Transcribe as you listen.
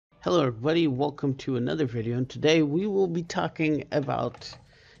Hello everybody, welcome to another video, and today we will be talking about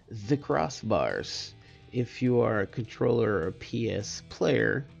the crossbars. If you are a controller or PS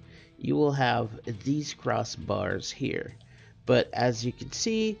player, you will have these crossbars here. But as you can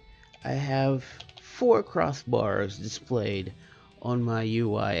see, I have 4 crossbars displayed on my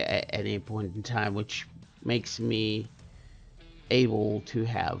UI at any point in time, which makes me able to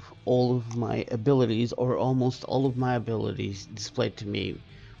have all of my abilities, or almost all of my abilities, displayed to me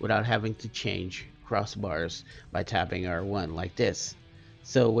without having to change crossbars by tapping R1 like this.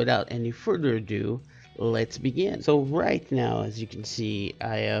 So without any further ado, let's begin. So right now, as you can see,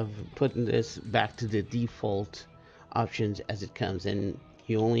 I have put this back to the default options as it comes, and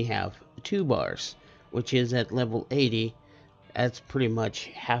you only have 2 bars, which is at level 80. That's pretty much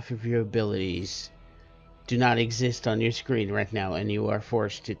half of your abilities do not exist on your screen right now, and you are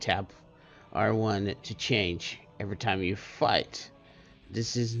forced to tap R1 to change every time you fight.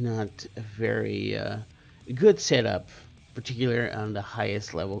 This is not a very good setup, particularly on the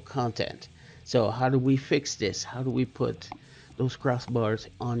highest level content. So how do we fix this? How do we put those crossbars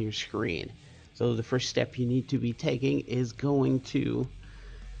on your screen? So the first step you need to be taking is going to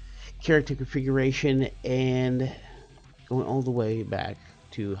character configuration and going all the way back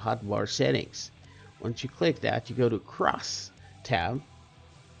to hotbar settings. Once you click that, you go to cross tab,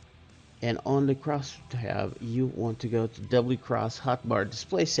 and on the cross tab you want to go to W cross hotbar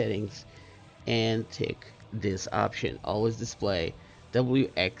display settings and tick this option, always display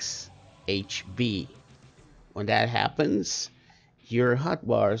WXHB. When that happens, your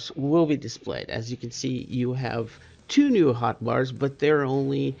hotbars will be displayed. As you can see, you have 2 new hotbars, but they're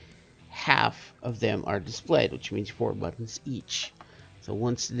only half of them are displayed, which means 4 buttons each. So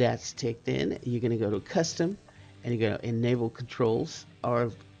once that's ticked in, you're going to go to custom and you're going to enable controls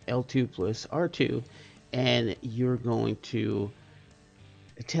L2 plus R2, and you're going to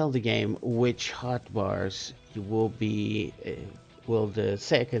tell the game which hotbars you will be the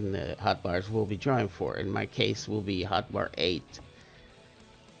second hotbars will be drawing for. In my case, will be hotbar 8.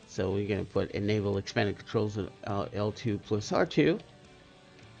 So we're going to put enable expanded controls L2 plus R2,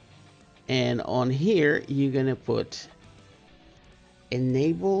 and on here you're going to put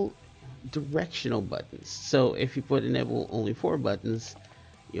enable directional buttons. So if you put enable only 4 buttons,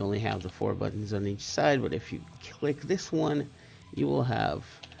 you only have the 4 buttons on each side, but if you click this one, you will have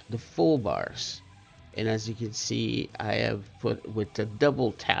the full bars. And as you can see, I have put with the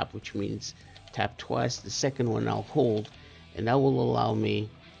double tap, which means tap twice. The second one I'll hold, and that will allow me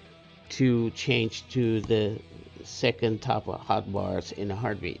to change to the second top of hotbars in a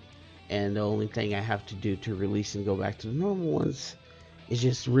heartbeat. And the only thing I have to do to release and go back to the normal ones is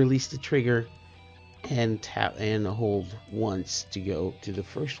just release the trigger and tap and hold once to go to the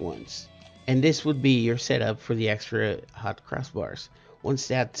first ones. And this would be your setup for the extra hot crossbars. Once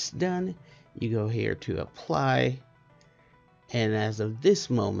that's done, you go here to apply, and as of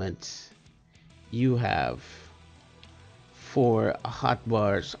this moment, you have 4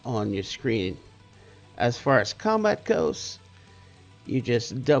 hotbars on your screen. As far as combat goes, you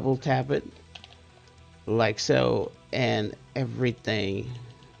just double tap it like so, and everything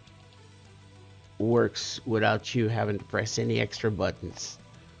works without you having to press any extra buttons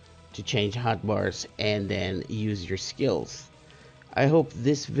to change hotbars and then use your skills. I hope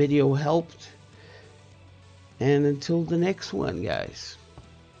this video helped, and until the next one, guys,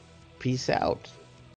 peace out.